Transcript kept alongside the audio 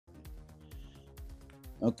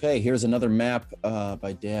Okay, here's another map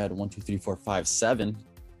by Dad123457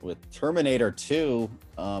 with Terminator 2,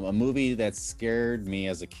 a movie that scared me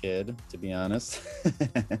as a kid, to be honest.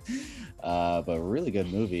 But a really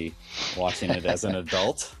good movie watching it as an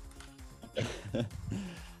adult.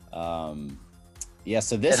 Yeah,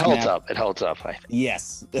 so this it holds map, up. It holds up. I think.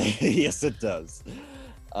 Yes, yes, it does.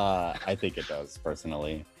 I think it does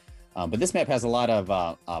personally. But this map has a lot of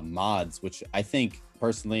mods, which I think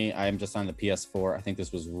personally, I'm just on the PS4. I think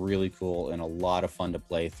this was really cool and a lot of fun to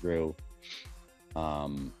play through.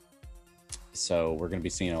 So we're going to be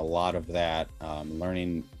seeing a lot of that,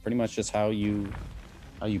 learning pretty much just how you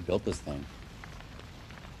built this thing.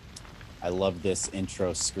 I love this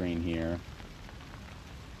intro screen here.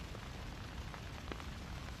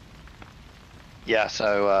 Yeah,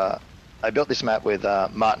 so I built this map with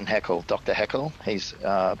Martin Heckel, Dr. Heckel. He's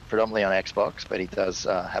predominantly on Xbox, but he does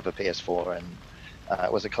have a PS4, and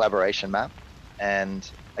it was a collaboration map. And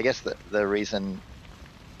I guess the reason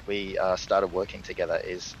we started working together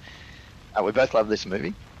is we both love this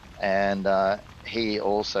movie, and he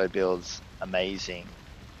also builds amazing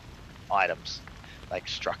items, like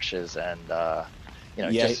structures and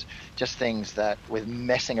just things that with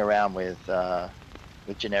messing around with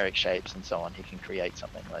generic shapes and so on, he can create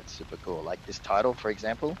something that's super cool. Like this title, for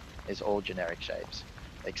example, is all generic shapes,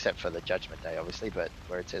 except for the Judgment Day, obviously, but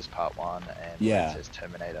where it says Part 1 and where it says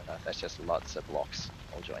Terminator, that's just lots of blocks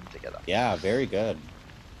all joined together. Yeah, very good.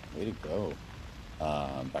 Way to go.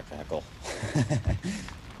 Dr. Heckel.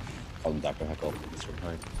 Call him Dr. Heckel.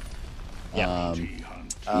 Yeah.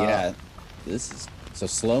 Yeah, this is so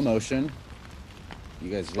slow motion.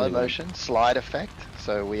 You guys slow motion, slide effect.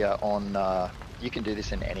 So we are on you can do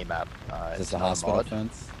this in any map. Is this the hospital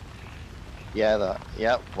fence? Yeah,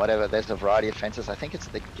 whatever. There's a variety of fences. I think it's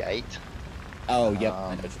the gate. Oh, yep.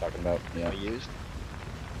 I know what you're talking about. Yeah. We used.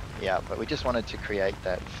 Yeah, but we just wanted to create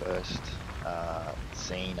that first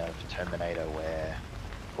scene of Terminator where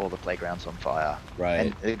all the playground's on fire. Right.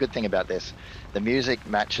 And the good thing about this, the music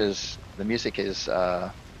matches. The music is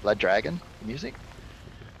Blood Dragon music.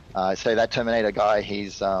 So that Terminator guy,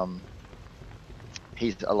 he's a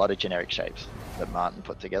lot of generic shapes that Martin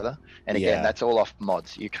put together, and again, that's all off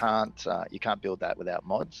mods. You can't build that without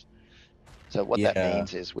mods. So what that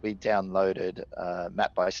means is we downloaded a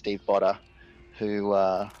map by Steve Botter, who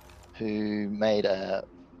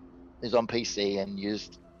is on PC and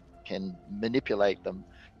can manipulate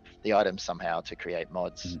the items somehow to create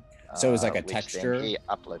mods. So it was like a texture. He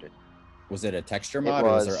uploaded. Was it a texture mod, or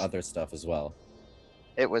was there other stuff as well?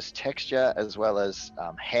 It was texture as well as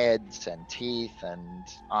heads and teeth and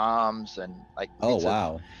arms and like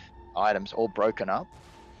items all broken up.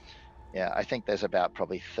 Yeah, I think there's about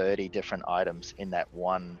probably 30 different items in that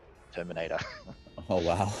one Terminator. Oh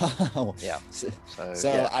wow. Yeah. So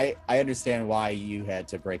I understand why you had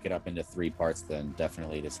to break it up into 3 parts then,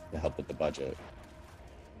 definitely to help with the budget.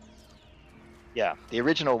 Yeah, the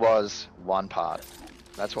original was 1 part.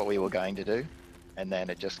 That's what we were going to do. And then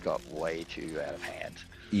it just got way too out of hand.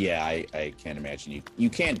 Yeah, I can't imagine you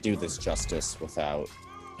can't do this justice without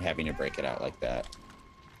having to break it out like that.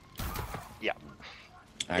 Yeah.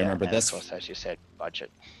 I remember this. Of course, as you said,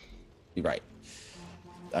 budget. You're right.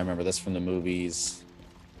 I remember this from the movies.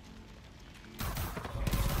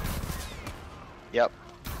 Yep.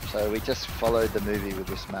 So we just followed the movie with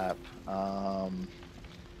this map.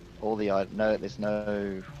 There's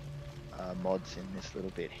no mods in this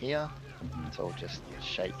little bit here. It's all just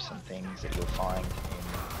shapes and things that you'll find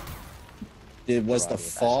in. Was the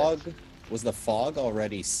fog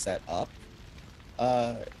already set up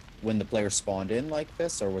when the player spawned in like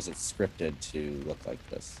this, or was it scripted to look like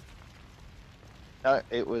this? No,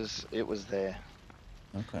 it was there.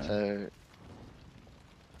 Okay. So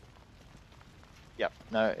yep,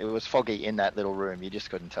 no, it was foggy in that little room. You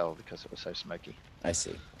just couldn't tell because it was so smoky. I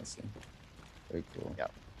see. Very cool.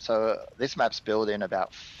 Yep. So this map's built in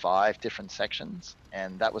about 5 different sections,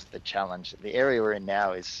 and that was the challenge. The area we're in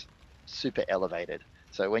now is super elevated,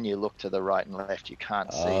 so when you look to the right and left, you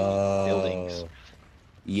can't see buildings.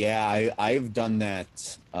 Yeah, I've done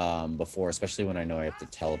that before, especially when I know I have to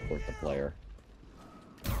teleport the player.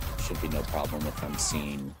 Should be no problem if I'm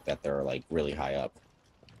seeing that they're like really high up.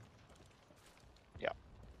 Yeah,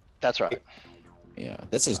 that's right. Yeah,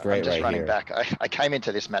 this is great. I'm just running here. back. I came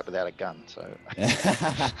into this map without a gun, so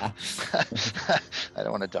I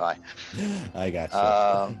don't want to die. I got you.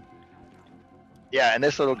 Yeah, and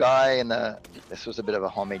this little guy this was a bit of a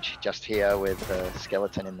homage just here with the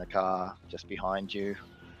skeleton in the car just behind you.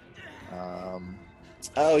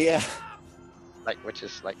 Oh yeah. Which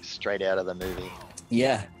is like straight out of the movie.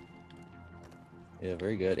 Yeah. Yeah,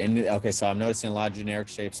 very good. And okay, so I'm noticing a lot of generic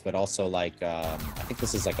shapes, but also like I think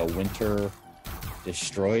this is like a winter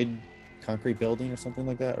destroyed concrete building or something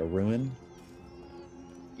like that, or ruin.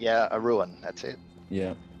 Yeah, a ruin. That's it.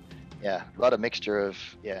 Yeah. Yeah, a lot of mixture of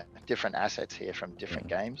different assets here from different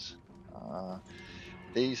Yeah. games.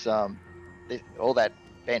 These all that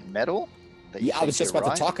bent metal that you Yeah, I see was to just your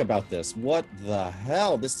about to right. talk about this. What the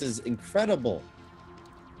hell? This is incredible.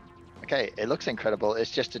 Okay, it looks incredible.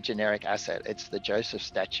 It's just a generic asset. It's the Joseph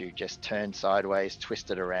statue, just turned sideways,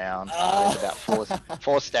 twisted around. There's about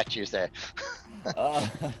four statues there.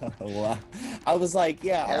 Wow. I was like,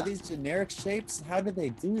 yeah, are Yeah. these generic shapes? How did they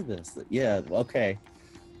do this? Yeah, okay.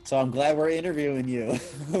 So I'm glad we're interviewing you.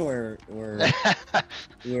 we're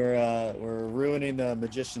ruining the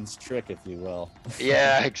magician's trick, if you will.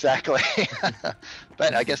 Yeah, exactly.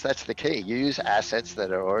 But I guess that's the key. You use assets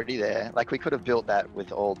that are already there. Like we could have built that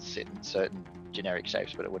with all certain generic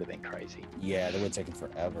shapes, but it would have been crazy. Yeah, that would have taken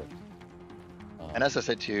forever. And as I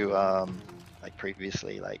said to you, like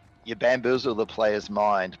previously, like you bamboozle the player's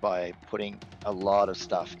mind by putting a lot of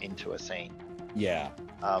stuff into a scene. Yeah.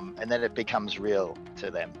 And then it becomes real to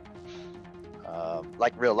them.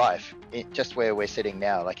 Like real life, just where we're sitting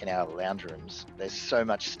now, like in our lounge rooms, there's so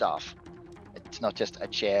much stuff. It's not just a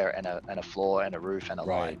chair and a floor and a roof and a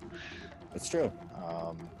Right. line. It's true.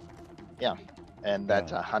 Yeah, and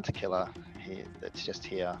that hunter killer here, that's just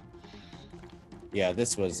here. Yeah,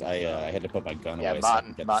 this was I had to put my gun away.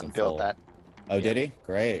 Martin built that. Oh, did he?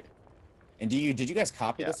 Great. And did you guys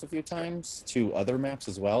copy this a few times to other maps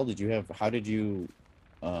as well? Did you have? How did you?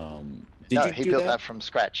 He built that from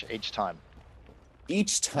scratch each time.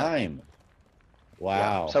 Each time.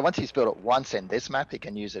 Wow. Yeah. So once he's built it once in this map, he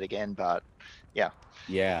can use it again. But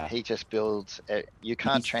yeah, he just builds it. You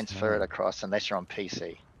can't transfer it across unless you're on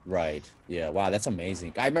PC. Right. Yeah. Wow, that's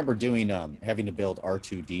amazing. I remember doing having to build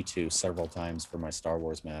R2D2 several times for my Star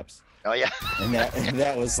Wars maps. Oh yeah. And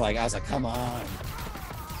that was like, I was like, come on.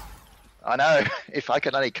 I know. If I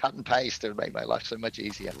could only cut and paste, it would make my life so much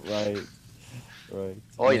easier. Right. Right.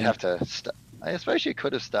 Or you'd have to. I suppose you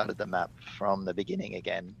could have started the map from the beginning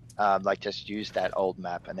again. Like just use that old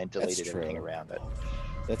map and then deleted everything around it.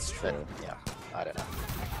 That's true. But, yeah. I don't know.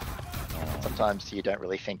 Sometimes you don't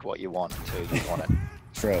really think what you want until you want it.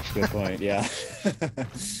 True. Good point. Yeah.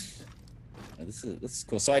 This is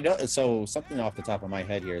cool. So I know. So something off the top of my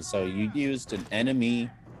head here. So you used an enemy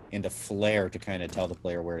and a flare to kind of tell the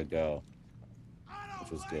player where to go,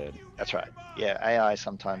 which was good. That's right. Yeah, AI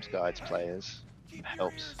sometimes guides players.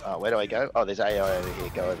 Helps. Where do I go? Oh, there's AI over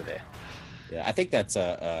here. Go over there. Yeah, I think that's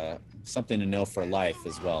something to know for life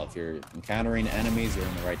as well. If you're encountering enemies, you're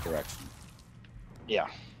in the right direction. Yeah,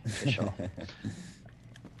 for sure.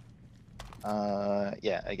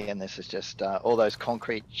 Yeah, again, this is just all those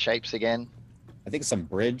concrete shapes again. I think some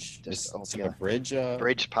bridge. Just like a bridge.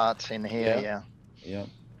 Bridge parts in here. Yeah.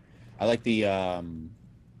 I like the I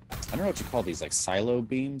don't know what you call these, like silo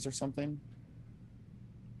beams or something.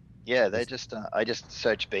 Yeah, they're just I just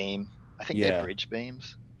search beam. I think they're bridge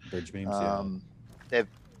beams. Bridge beams. They're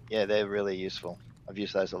really useful. I've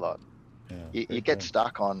used those a lot. Yeah, you get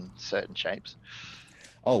stuck on certain shapes.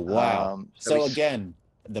 Oh wow! So again,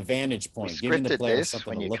 the vantage point, giving the player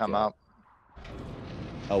something to look at. Up.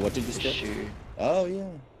 Oh, what did you shoot? Oh yeah.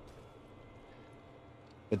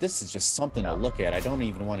 But this is just something to look at. I don't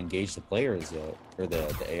even want to engage the players yet, or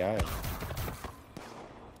the AI.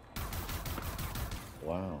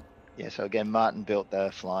 Wow. Yeah. So again, Martin built the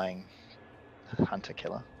flying hunter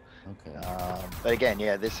killer. Okay. But again,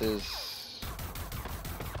 yeah, this is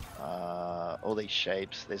all these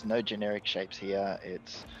shapes. There's no generic shapes here.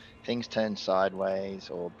 It's things turned sideways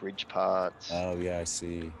or bridge parts. Oh yeah, I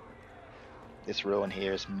see. This ruin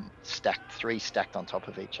here is three stacked on top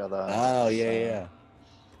of each other. Oh yeah.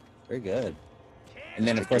 Very good. And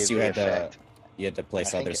then of course you had to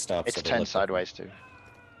place other stuff. It's turned sideways too.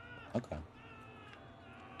 Okay.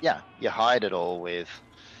 Yeah, you hide it all with.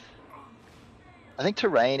 I think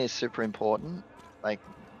terrain is super important. Like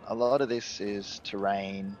a lot of this is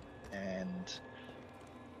terrain and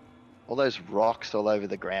all those rocks all over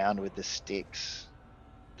the ground with the sticks.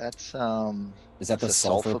 That's is that the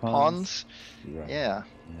sulfur ponds? Right. Yeah.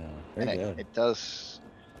 Very good. It does.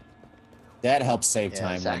 That helps save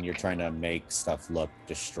time when you're trying to make stuff look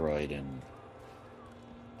destroyed and.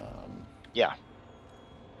 Yeah.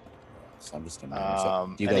 So I'm just and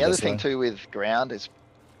the other thing too with ground is.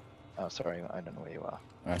 Oh, sorry, I don't know where you are.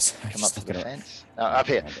 Come up to the fence. Up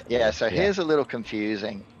here. Yeah. So here's a little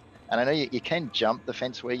confusing, and I know you can jump the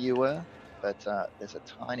fence where you were, but there's a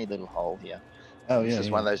tiny little hole here. Oh, this is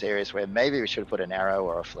one of those areas where maybe we should have put an arrow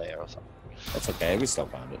or a flare or something. That's okay. We still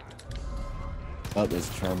found it. Oh, there's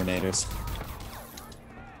Terminators.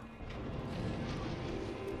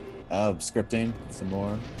 Scripting some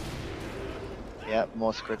more Yeah,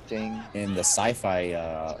 more scripting. in the sci-fi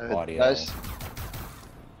So audio.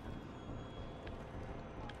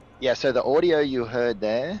 Yeah, so the audio you heard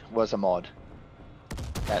there was a mod.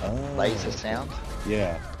 That laser okay. sound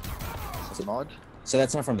Yeah. is a mod. So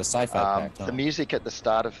that's not from the sci-fi pack, The huh? music at the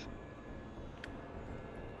start of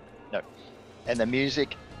no, and the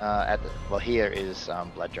music well here is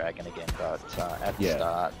Blood Dragon again, but at the Yeah.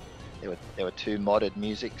 start there were two modded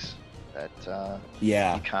musics that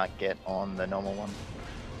Yeah. you can't get on the normal one.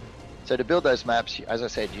 So to build those maps, as I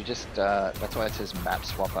said, you just that's why it says Map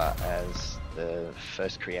Swapper as the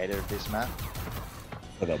first creator of this map,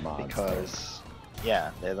 For the mods. because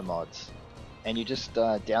yeah, they're the mods, and you just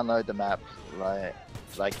download the map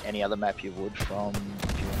like any other map you would from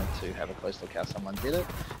if you wanted to have a close look how someone did it,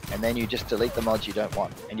 and then you just delete the mods you don't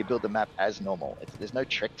want, and you build the map as normal. There's no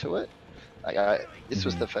trick to it. Like this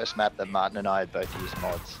was the first map that Martin and I had both used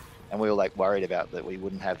mods, and we were like worried about that we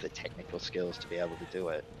wouldn't have the technical skills to be able to do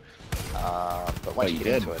it. But once you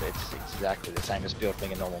get into it, it's exactly the same as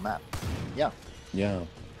building a normal map. Yeah. Yeah.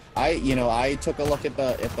 I took a look at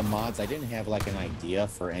the mods. I didn't have like an idea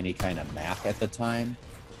for any kind of map at the time,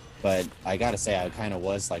 but I gotta say I kind of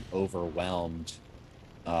was like overwhelmed.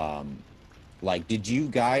 Like, did you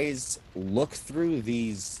guys look through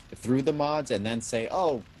the mods and then say,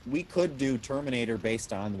 oh, we could do Terminator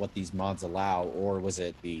based on what these mods allow, or was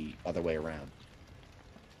it the other way around?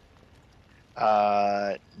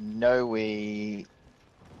 No, we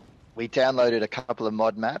downloaded a couple of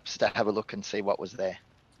mod maps to have a look and see what was there.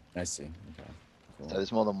 I see. Okay. Cool. So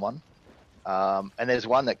there's more than one. And there's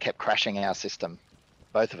one that kept crashing our system.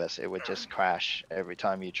 Both of us, it would just crash every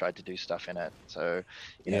time you tried to do stuff in it. So,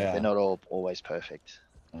 you know, they're not always perfect.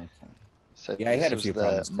 Okay. So yeah, I had a few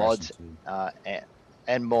the mods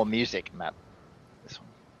and more music map. This one.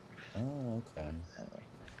 Oh, okay.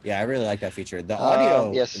 Yeah, I really like that feature. The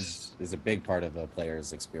audio yes. is a big part of a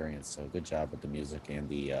player's experience. So good job with the music and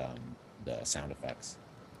the sound effects.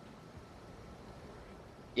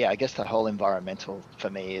 Yeah, I guess the whole environmental for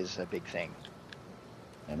me is a big thing.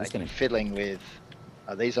 I'm like just fiddling with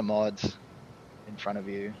these are mods in front of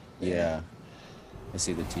you. Yeah, I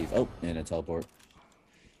see the teeth. Oh, and a teleport.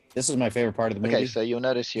 This is my favorite part of the movie. Okay, so you'll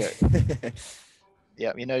notice you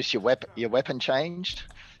notice your weapon changed.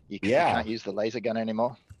 You can't use the laser gun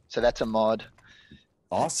anymore. So that's a mod.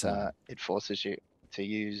 Awesome. It forces you to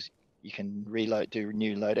use. You can do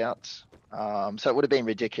new loadouts. So it would have been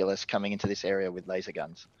ridiculous coming into this area with laser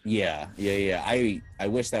guns. Yeah. I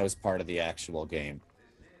wish that was part of the actual game.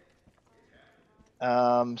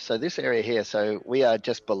 So this area here, so we are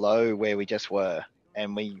just below where we just were,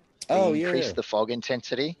 and we increased the fog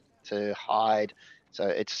intensity to hide. So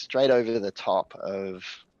it's straight over the top of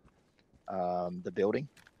the building.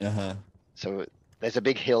 So there's a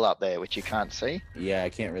big hill up there which you can't see. Yeah, I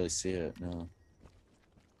can't really see it. No.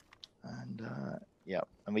 And yeah,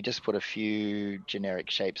 and we just put a few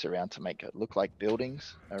generic shapes around to make it look like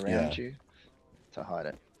buildings around you to hide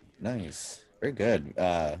it. Nice. Very good.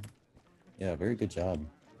 Yeah, very good job.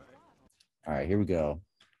 All right, here we go.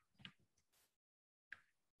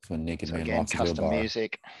 So naked man walks into a bar.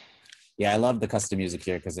 Music. Yeah, I love the custom music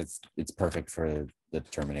here because it's perfect for the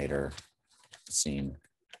Terminator scene.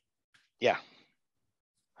 Yeah,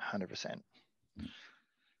 100%.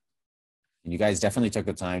 And you guys definitely took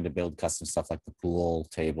the time to build custom stuff like the pool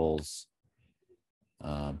tables,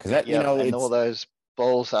 because that and all those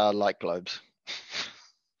balls are light globes.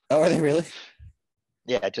 Oh, are they really?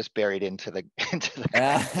 Yeah, just buried into the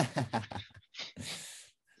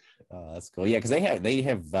Oh, that's cool. Yeah, because I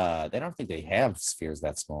don't think they have spheres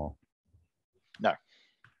that small. No.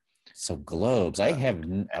 So globes. I have.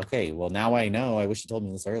 Okay, well now I know. I wish you told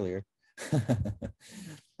me this earlier.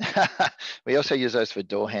 We also use those for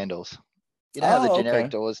door handles. You know how the generic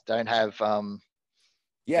doors don't have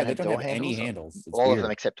yeah, they don't have any handles. It's all weird. of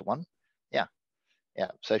them except one. Yeah.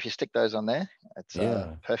 So if you stick those on there, it's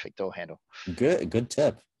a perfect door handle. Good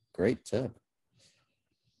tip. Great tip.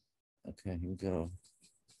 Okay, here we go.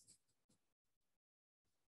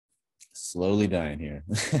 Slowly dying here.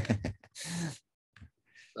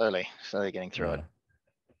 slowly getting through it.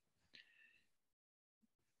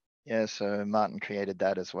 Yeah, so Martin created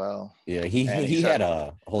that as well. Yeah, he had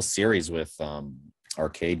a whole series with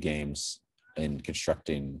arcade games and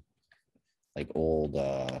constructing like old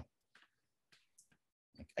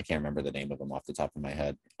I can't remember the name of them off the top of my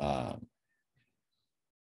head. But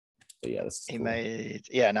yeah, this is he cool. made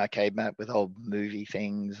an arcade map with old movie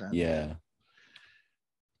things. Yeah.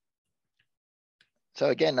 So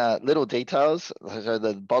again, little details. So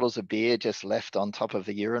the bottles of beer just left on top of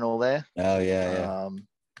the urinal there. Oh yeah.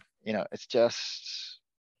 You know, it's just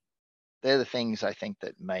they're the things I think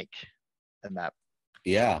that make the map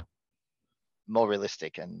Yeah. more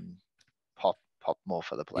realistic and pop more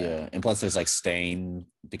for the player. Yeah, and plus there's like stain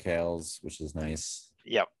decals, which is nice.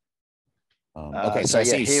 Yep. Okay, so I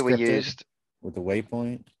yeah, see here we scripted used, with the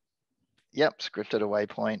waypoint. yep, scripted a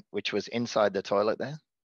waypoint, which was inside the toilet there.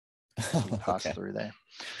 You pass Okay. through there.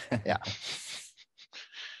 Yeah.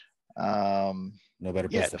 No better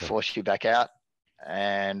place Yeah, to to put it. force you back out.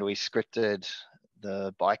 And we scripted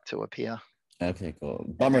the bike to appear. Okay, cool.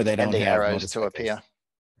 Bummer they don't And the have arrows to motorcycles. appear.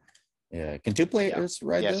 Yeah, can two players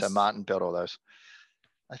ride Yeah, this? so Martin built all those.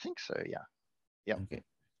 I think so, yeah. Yep. Okay.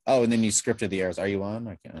 Oh, and then you scripted the arrows. Are you on?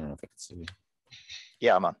 I don't know if I can see.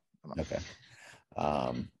 Yeah, I'm on. Okay.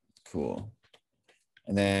 Cool.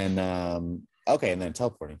 And then okay, and then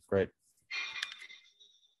teleporting. Great.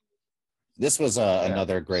 This was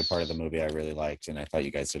another great part of the movie I really liked, and I thought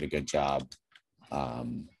you guys did a good job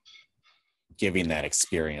giving that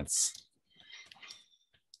experience.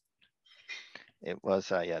 It was,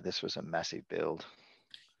 yeah, this was a massive build.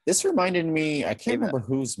 This reminded me, I can't remember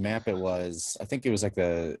whose map it was. I think it was like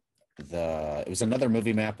it was another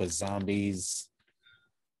movie map with zombies.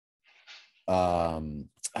 Yeah,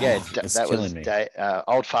 that was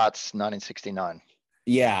Old Farts 1969.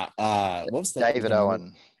 Yeah. What was the David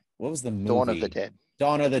Owen? What was the movie? Dawn of the Dead.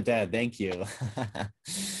 Dawn of the Dead. Thank you.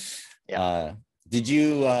 Yeah. Did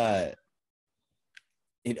you?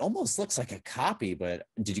 It almost looks like a copy, but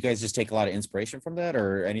did you guys just take a lot of inspiration from that,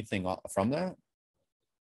 or anything from that?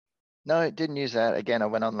 No, it didn't use that. Again, I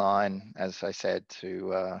went online, as I said,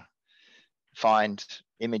 to find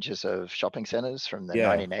images of shopping centers from the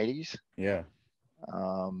 1980s. Yeah.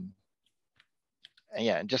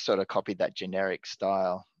 And just sort of copied that generic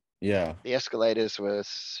style. Yeah. The escalators were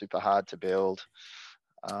super hard to build.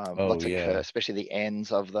 Lots of curves, especially the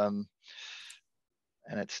ends of them.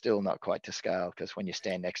 And it's still not quite to scale, because when you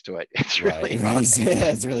stand next to it, it's really nice. Yeah,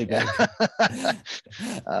 it's really big.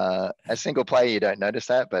 As single player, you don't notice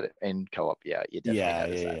that, but in co-op, yeah, you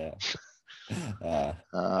definitely notice that.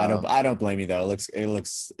 I don't blame you though. It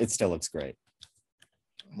still looks great.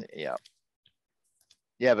 Yeah.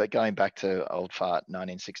 Yeah, but going back to Old Fart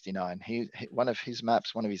 1969, one of his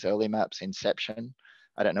early maps, Inception.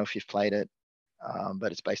 I don't know if you've played it,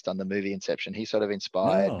 but it's based on the movie Inception. He sort of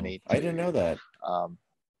inspired me. I didn't know that.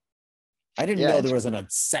 I didn't know there was an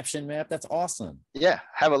Inception map. That's awesome. Yeah,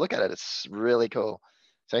 have a look at it. It's really cool.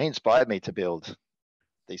 So he inspired me to build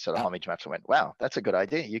these sort of homage maps. I went, wow, that's a good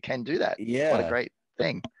idea. You can do that. Yeah. What a great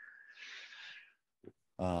thing.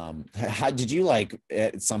 How did you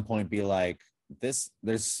at some point be like,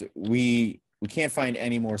 we can't find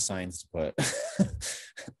any more signs to put?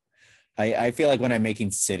 I feel like when I'm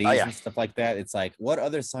making cities and stuff like that, it's like, what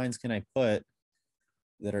other signs can I put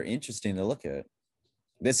that are interesting to look at?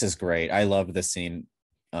 This is great. I love this scene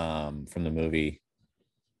from the movie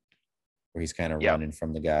where he's kind of running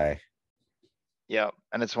from the guy. Yeah,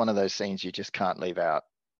 and it's one of those scenes you just can't leave out.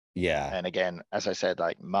 Yeah. And again, as I said,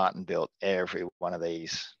 Martin built every one of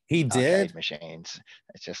these. He did machines.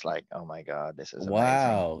 It's just like, oh my God, this is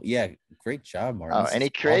wow. amazing. Yeah, great job, Martin. And he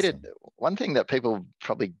created one thing that people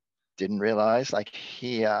probably didn't realize. Over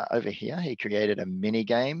here, he created a mini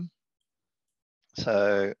game.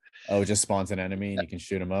 So. Oh, it just spawns an enemy and you can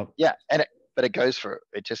shoot him up. Yeah, but it goes for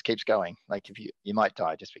it. Just keeps going. Like if you might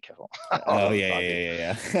die, just be careful.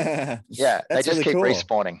 Yeah. Yeah, they just really keep cool.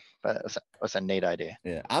 respawning. But it's a neat idea.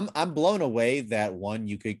 Yeah, I'm blown away that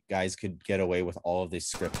you guys could get away with all of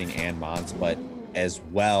this scripting and mods, but as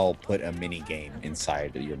well put a mini game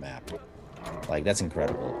inside of your map. That's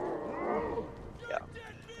incredible. Yeah,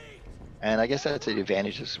 and I guess that's the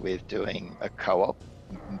advantages with doing a co-op,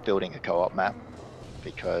 building a co-op map,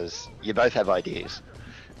 because you both have ideas.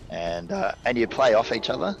 And you play off each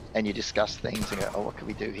other and you discuss things and go, oh, what can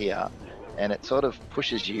we do here? And it sort of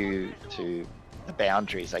pushes you to the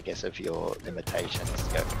boundaries, I guess, of your limitations.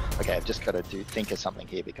 To go, okay, I've just got to think of something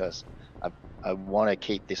here because I want to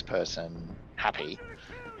keep this person happy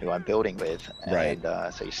who I'm building with. And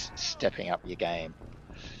so you're stepping up your game.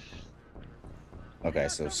 Okay,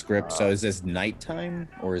 so script. So is this nighttime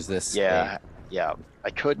or is this? Yeah. I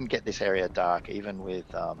couldn't get this area dark even with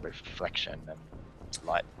reflection and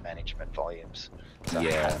light management volumes, so I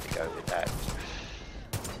had to go with that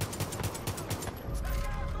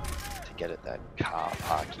to get it that car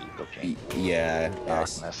parky looking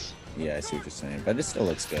darkness. Yeah, I see what you're saying, but it still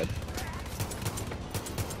looks good.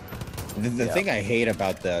 The thing I hate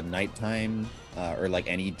about the nighttime or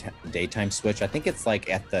any daytime switch, I think it's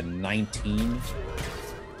at the 19,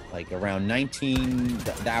 around 19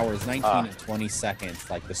 hours, 19 and 20 seconds,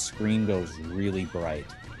 the screen goes really bright.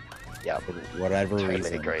 Yeah, for whatever totally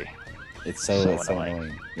reason. Agree. It's so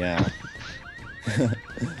annoying. Yeah.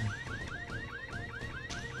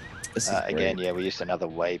 This is Again, great. yeah, we used another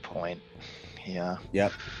waypoint here.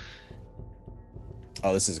 Yep.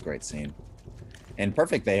 Oh, this is a great scene. And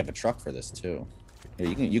perfect, they have a truck for this too. Here,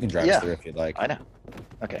 you can drive us through if you'd like. I know.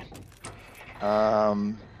 Okay.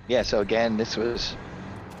 Yeah, so again,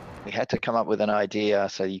 we had to come up with an idea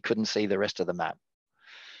so you couldn't see the rest of the map.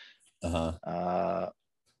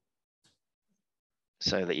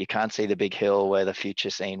 So that you can't see the big hill where the future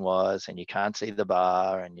scene was, and you can't see the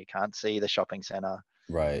bar, and you can't see the shopping center.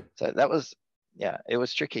 Right. So that was, yeah, it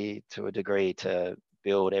was tricky to a degree to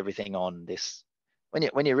build everything on this.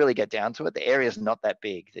 When you really get down to it, the area is not that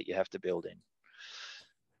big that you have to build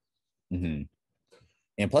in. Mm-hmm.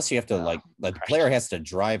 And plus, you have to like the player has to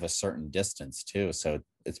drive a certain distance too. So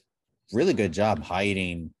it's really good job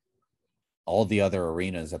hiding all the other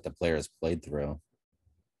arenas that the player has played through.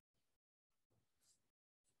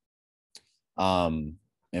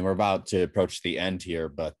 And we're about to approach the end here,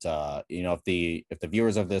 but you know, if the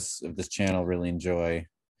viewers of this channel really enjoy,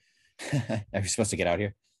 are you supposed to get out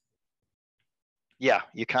here? Yeah,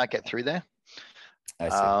 you can't get through there. I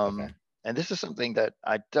see. Okay. And this is something that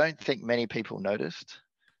I don't think many people noticed,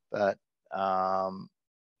 but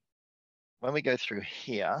when we go through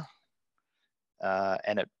here,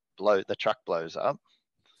 and the truck blows up.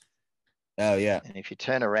 Oh yeah. And if you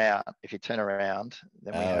turn around,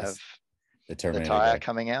 then we have the Terminator tire guy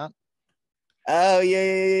coming out. Oh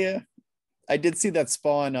yeah. I did see that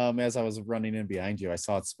spawn as I was running in behind you. I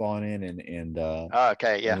saw it spawn in and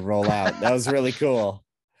okay, yeah, and roll out. That was really cool.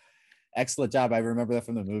 Excellent job. I remember that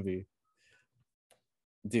from the movie.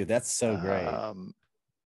 Dude, that's so great.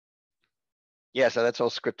 Yeah, so that's all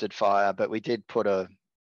scripted fire, but we did put a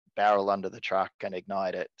barrel under the truck and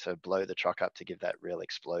ignite it to blow the truck up to give that real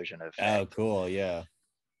explosion effect. Oh, cool. Yeah.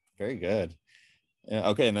 Very good. Yeah,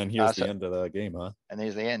 okay, and then here's the end of the game, huh? And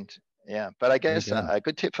here's the end. Yeah, but I guess a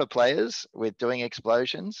good tip for players with doing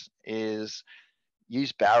explosions is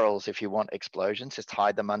use barrels if you want explosions. Just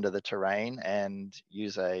hide them under the terrain and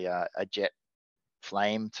use a jet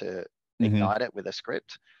flame to ignite it with a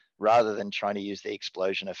script, rather than trying to use the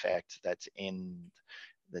explosion effect that's in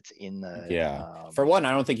the for one,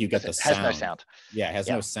 I don't think you get the sound. It has no sound. Yeah, it has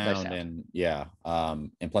no sound. And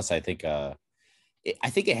and plus I think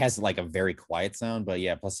it has like a very quiet sound, but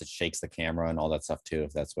yeah, plus it shakes the camera and all that stuff too,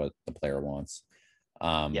 if that's what the player wants.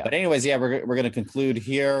 But anyways, yeah, we're going to conclude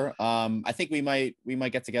here. I think we might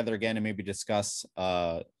get together again and maybe discuss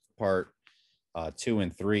part 2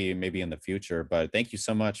 and 3 maybe in the future. But thank you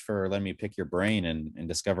so much for letting me pick your brain and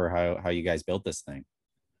discover how you guys built this thing.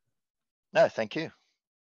 No, thank you.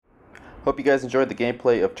 Hope you guys enjoyed the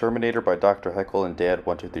gameplay of Terminator by Dr. Heckle and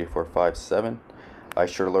Dad123457. I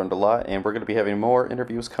sure learned a lot, and we're going to be having more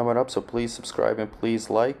interviews coming up, so please subscribe and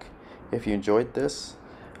please like if you enjoyed this.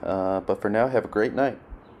 But for now, have a great night.